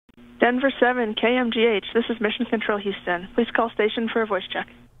Denver7, KMGH, this is Mission Control Houston. Please call station for a voice check.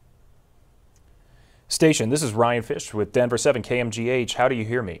 Station, this is Ryan Fish with Denver7 KMGH. How do you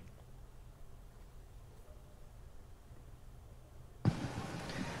hear me?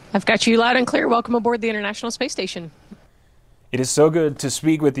 I've got you loud and clear. Welcome aboard the International Space Station. It is so good to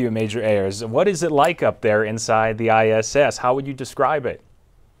speak with you, Major Ayers. What is it like up there inside the ISS? How would you describe it?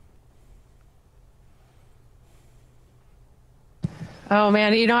 Oh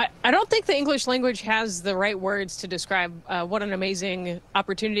man, you know, I don't think the English language has the right words to describe what an amazing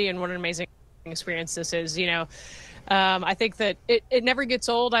opportunity and what an amazing experience this is. You know, I think that it never gets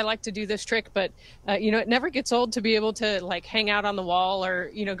old. I like to do this trick, but you know, it never gets old to be able to like hang out on the wall, or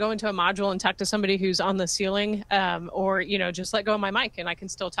you know, go into a module and talk to somebody who's on the ceiling, or you know, just let go of my mic and I can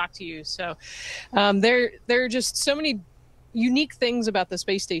still talk to you. So there are just so many unique things about the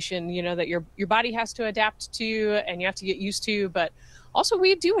space station, you know, that your body has to adapt to and you have to get used to. But also,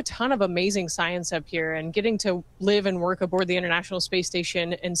 we do a ton of amazing science up here, and getting to live and work aboard the International Space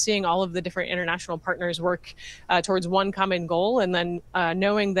Station and seeing all of the different international partners work towards one common goal. And then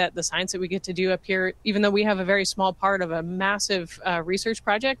knowing that the science that we get to do up here, even though we have a very small part of a massive research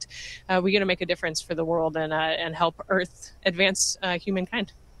project, we get to make a difference for the world and help Earth advance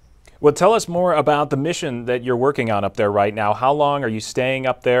humankind. Well, tell us more about the mission that you're working on up there right now. How long are you staying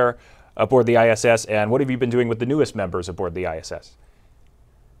up there aboard the ISS, and what have you been doing with the newest members aboard the ISS?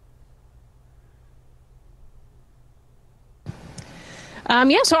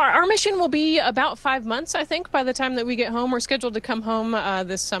 Yeah, so our mission will be about 5 months, I think, by the time that we get home. We're scheduled to come home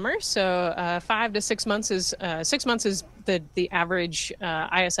this summer, so 5 to 6 months is 6 months is the average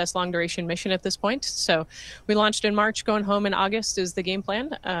ISS long duration mission at this point. So we launched in March, going home in August is the game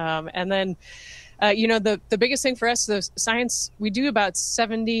plan, and then. You know, the biggest thing for us, the science, we do about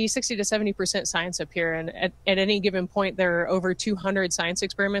 60 to 70% science up here. And at any given point, there are over 200 science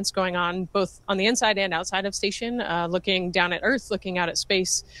experiments going on, both on the inside and outside of station, looking down at Earth, looking out at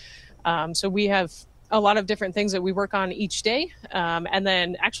space. So we have a lot of different things that we work on each day. And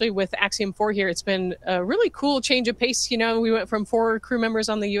then actually with Axiom 4 here, it's been a really cool change of pace. You know, we went from 4 crew members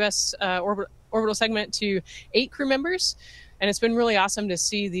on the US orbital segment to 8 crew members. And it's been really awesome to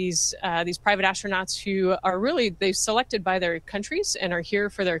see these private astronauts who are really, they've selected by their countries and are here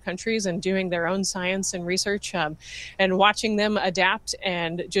for their countries and doing their own science and research, and watching them adapt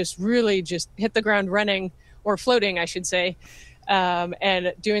and just really just hit the ground running, or floating, I should say,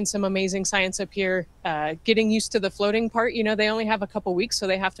 and doing some amazing science up here, getting used to the floating part. You know, they only have a couple weeks, so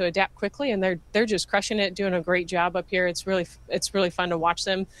they have to adapt quickly, and they're just crushing it, doing a great job up here. It's really fun to watch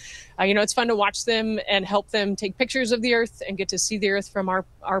them. You know, it's fun to watch them and help them take pictures of the Earth and get to see the Earth from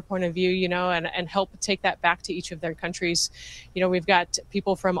our point of view, you know, and help take that back to each of their countries. You know, we've got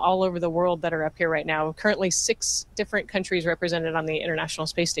people from all over the world that are up here right now. Currently 6 different countries represented on the International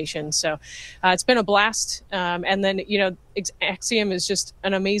Space Station. So it's been a blast. And then, you know, Axiom is just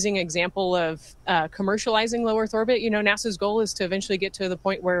an amazing example of commercializing low Earth orbit. You know, NASA's goal is to eventually get to the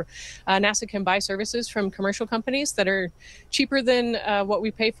point where NASA can buy services from commercial companies that are cheaper than what we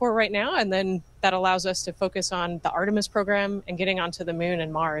pay for right now, and then that allows us to focus on the Artemis program and getting onto the moon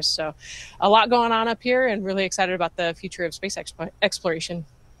and Mars. So a lot going on up here, and really excited about the future of space exploration.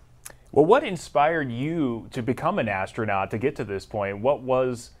 Well, what inspired you to become an astronaut to get to this point? What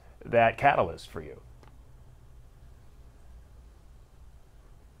was that catalyst for you?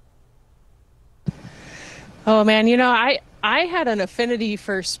 Oh man, you know, I had an affinity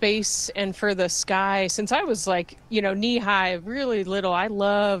for space and for the sky since I was like, you know, knee high, really little. I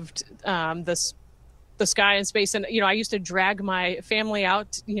loved the sky and space. And, you know, I used to drag my family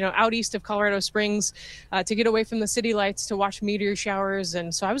out, you know, out east of Colorado Springs to get away from the city lights to watch meteor showers.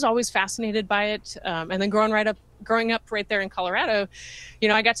 And so I was always fascinated by it. And then growing up right there in Colorado, you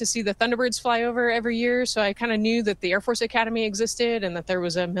know, I got to see the Thunderbirds fly over every year. So I kind of knew that the Air Force Academy existed and that there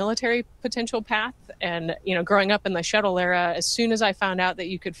was a military potential path. And, you know, growing up in the shuttle era, as soon as I found out that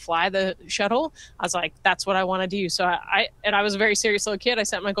you could fly the shuttle, I was like, that's what I want to do. So I was a very serious little kid. I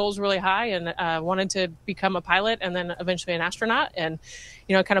set my goals really high and wanted to become a pilot and then eventually an astronaut. And,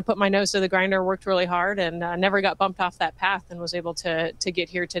 you know, kind of put my nose to the grinder, worked really hard, and never got bumped off that path, and was able to get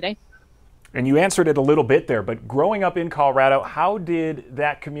here today. And you answered it a little bit there, but growing up in Colorado, how did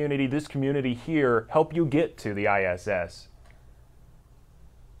that community, this community here, help you get to the ISS?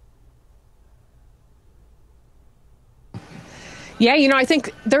 Yeah, you know, I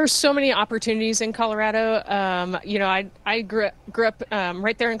think there's so many opportunities in Colorado. You know, I grew up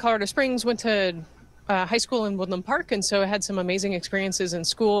right there in Colorado Springs, went to high school in Woodland Park, and so I had some amazing experiences in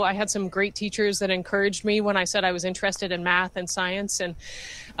school. I had some great teachers that encouraged me when I said I was interested in math and science, and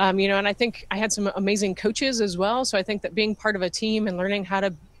you know, and I think I had some amazing coaches as well. So I think that being part of a team and learning how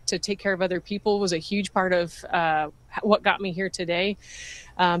to to take care of other people was a huge part of what got me here today.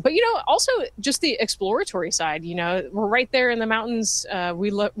 But also just the exploratory side. We're right there in the mountains.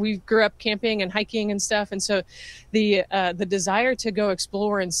 We grew up camping and hiking and stuff, and so the desire to go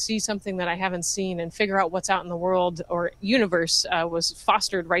explore and see something that I haven't seen and figure out what's out in the world or universe was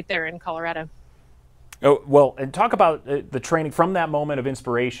fostered right there in Colorado. Oh, well, and talk about the training from that moment of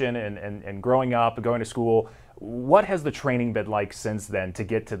inspiration and growing up and going to school. What has the training been like since then to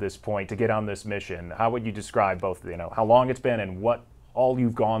get to this point, to get on this mission? How would you describe both, how long it's been and what all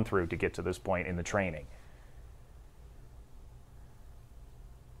you've gone through to get to this point in the training?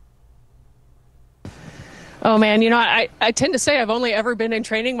 Oh man, I tend to say I've only ever been in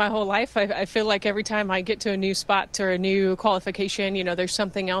training my whole life. I feel like every time I get to a new spot or a new qualification, there's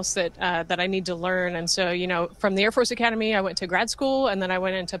something else that I need to learn. And so, from the Air Force Academy, I went to grad school, and then I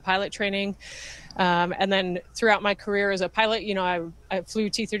went into pilot training. And then throughout my career as a pilot, I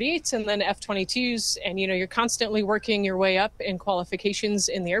flew T-38s and then F-22s, and you're constantly working your way up in qualifications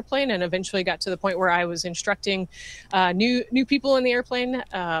in the airplane, and eventually got to the point where I was instructing new people in the airplane,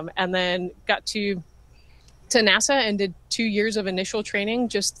 and then got to NASA and did 2 years of initial training,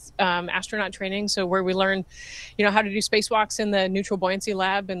 just astronaut training. So where we learn, how to do spacewalks in the neutral buoyancy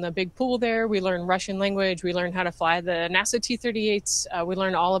lab in the big pool there. We learn Russian language. We learn how to fly the NASA T-38s. We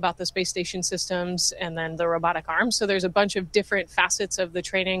learn all about the space station systems and then the robotic arms. So there's a bunch of different facets of the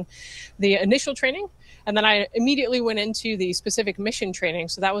training, the initial training. And then I immediately went into the specific mission training.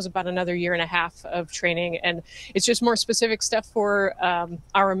 So that was about another 1.5 years of training. And it's just more specific stuff for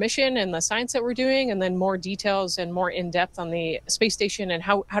our mission and the science that we're doing, and then more details and more in-depth on the space station and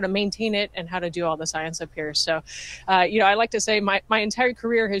how to maintain it and how to do all the science up here. So, I like to say my entire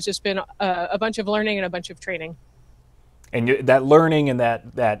career has just been a bunch of learning and a bunch of training. And that learning and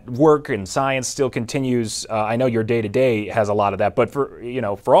that work and science still continues. I know your day-to-day has a lot of that, but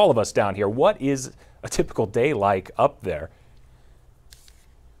for all of us down here, what is a typical day like up there?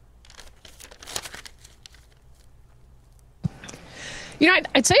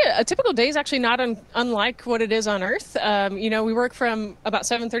 I'd say a typical day is actually not unlike what it is on Earth. We work from about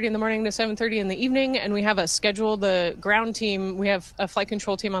 7:30 in the morning to 7:30 in the evening, and we have a schedule. The ground team, we have a flight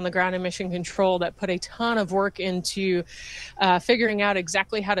control team on the ground and mission control that put a ton of work into figuring out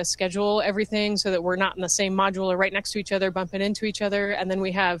exactly how to schedule everything so that we're not in the same module or right next to each other, bumping into each other. And then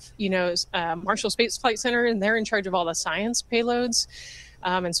we have, Marshall Space Flight Center, and they're in charge of all the science payloads.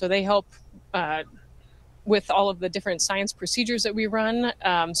 And so they help with all of the different science procedures that we run.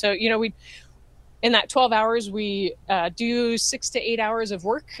 We in that 12 hours, we do 6 to 8 hours of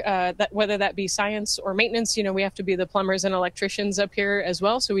work, whether that be science or maintenance. We have to be the plumbers and electricians up here as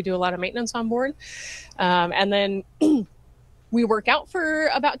well. So we do a lot of maintenance on board. And then we work out for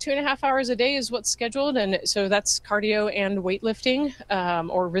about 2.5 hours a day is what's scheduled. And so that's cardio and weightlifting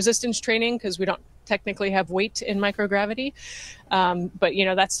or resistance training, because we don't technically have weight in microgravity. But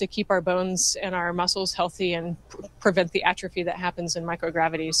that's to keep our bones and our muscles healthy and prevent the atrophy that happens in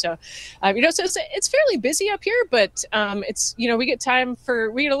microgravity. So, so it's fairly busy up here, but it's, we get a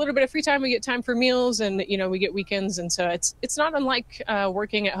little bit of free time. We get time for meals, and, we get weekends. And so it's not unlike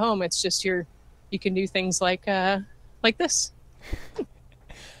working at home. It's just you can do things like this.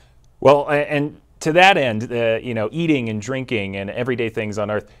 Well, and to that end, eating and drinking and everyday things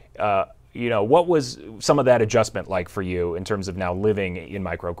on Earth, what was some of that adjustment like for you in terms of now living in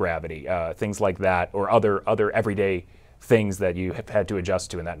microgravity, things like that, or other everyday things that you have had to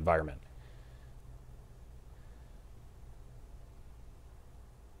adjust to in that environment?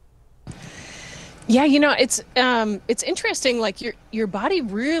 Yeah, it's interesting. Like your body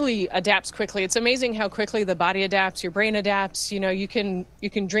really adapts quickly. It's amazing how quickly the body adapts. Your brain adapts. You can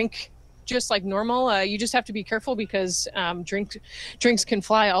drink just like normal. You just have to be careful because drinks can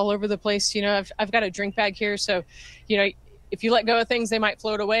fly all over the place. I've got a drink bag here, so if you let go of things, they might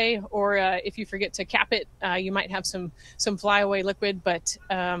float away, or if you forget to cap it, you might have some flyaway liquid. But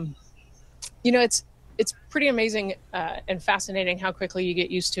it's pretty amazing and fascinating how quickly you get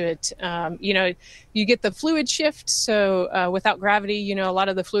used to it. You get the fluid shift. So without gravity, a lot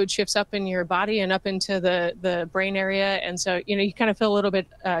of the fluid shifts up in your body and up into the brain area. And so, you kind of feel a little bit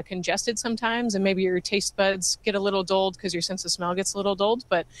congested sometimes, and maybe your taste buds get a little dulled because your sense of smell gets a little dulled.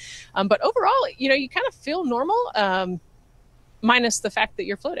 But overall, you kind of feel normal, minus the fact that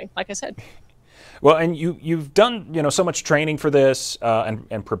you're floating, like I said. Well, and you've done so much training for this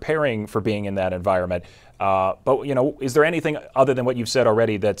and preparing for being in that environment. But is there anything other than what you've said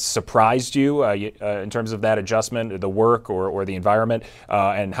already that surprised you in terms of that adjustment, the work or the environment?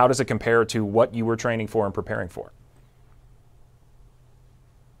 And how does it compare to what you were training for and preparing for?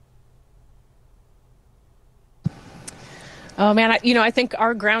 Oh man, I think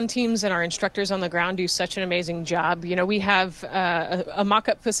our ground teams and our instructors on the ground do such an amazing job. We have a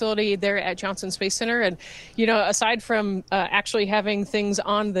mock-up facility there at Johnson Space Center, and aside from actually having things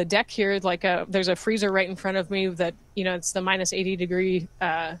on the deck here, like there's a freezer right in front of me that it's the minus 80 degree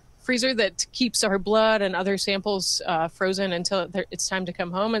freezer that keeps our blood and other samples frozen until it's time to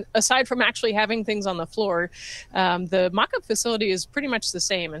come home. And aside from actually having things on the floor, the mock-up facility is pretty much the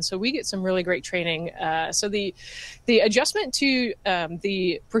same. And so we get some really great training. So the adjustment to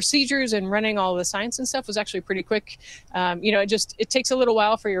the procedures and running all the science and stuff was actually pretty quick. It takes a little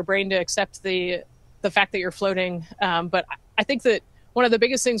while for your brain to accept the fact that you're floating. But I think that one of the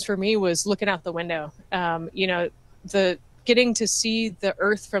biggest things for me was looking out the window. Getting to see the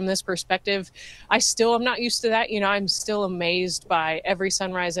Earth from this perspective, I still am not used to that. I'm still amazed by every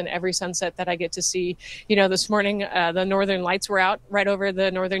sunrise and every sunset that I get to see. This morning, the northern lights were out right over the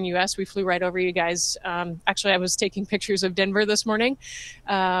northern U.S. We flew right over you guys. Actually, I was taking pictures of Denver this morning.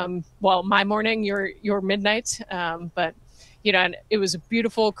 Well, my morning, your midnight. But and it was a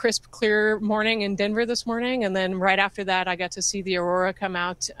beautiful, crisp, clear morning in Denver this morning. And then right after that, I got to see the aurora come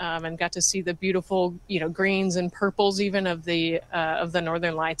out and got to see the beautiful, greens and purples even of the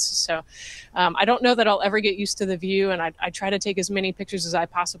northern lights. So I don't know that I'll ever get used to the view. And I try to take as many pictures as I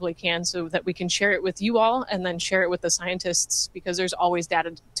possibly can so that we can share it with you all and then share it with the scientists, because there's always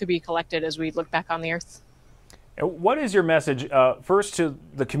data to be collected as we look back on the Earth. What is your message, first to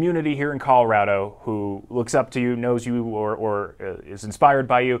the community here in Colorado who looks up to you, knows you, or is inspired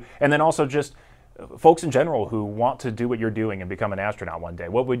by you, and then also just folks in general who want to do what you're doing and become an astronaut one day?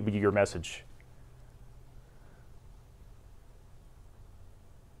 What would be your message?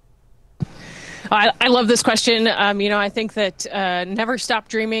 I love this question. I think that never stop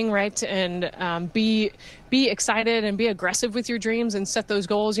dreaming, right? And be excited and be aggressive with your dreams and set those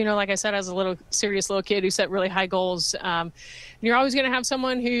goals. Like I said, as a serious little kid who set really high goals, you're always going to have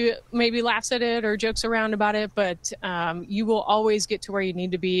someone who maybe laughs at it or jokes around about it, but you will always get to where you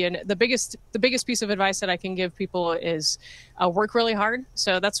need to be. And the biggest piece of advice that I can give people is work really hard.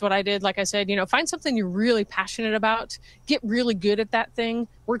 So that's what I did. Like I said, find something you're really passionate about, get really good at that thing,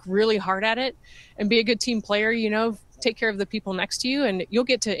 work really hard at it, and be a good team player. Take care of the people next to you, and you'll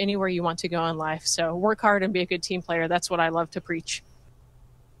get to anywhere you want to go in life. So work hard and be a good team player. That's what I love to preach.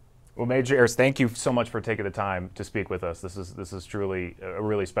 Well, Major Ayers, thank you so much for taking the time to speak with us. This is truly a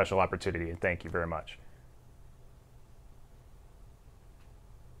really special opportunity, and thank you very much.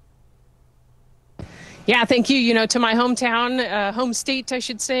 Yeah, thank you. To my hometown, home state, I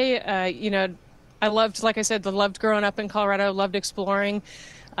should say. I loved, like I said, loved growing up in Colorado, loved exploring.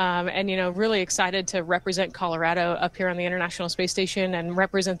 And really excited to represent Colorado up here on the International Space Station and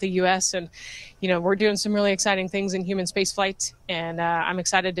represent the U.S. And we're doing some really exciting things in human spaceflight, and I'm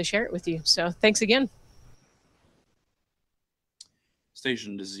excited to share it with you. So thanks again.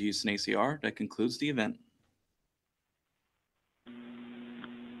 Station, this is Houston ACR. That concludes the event.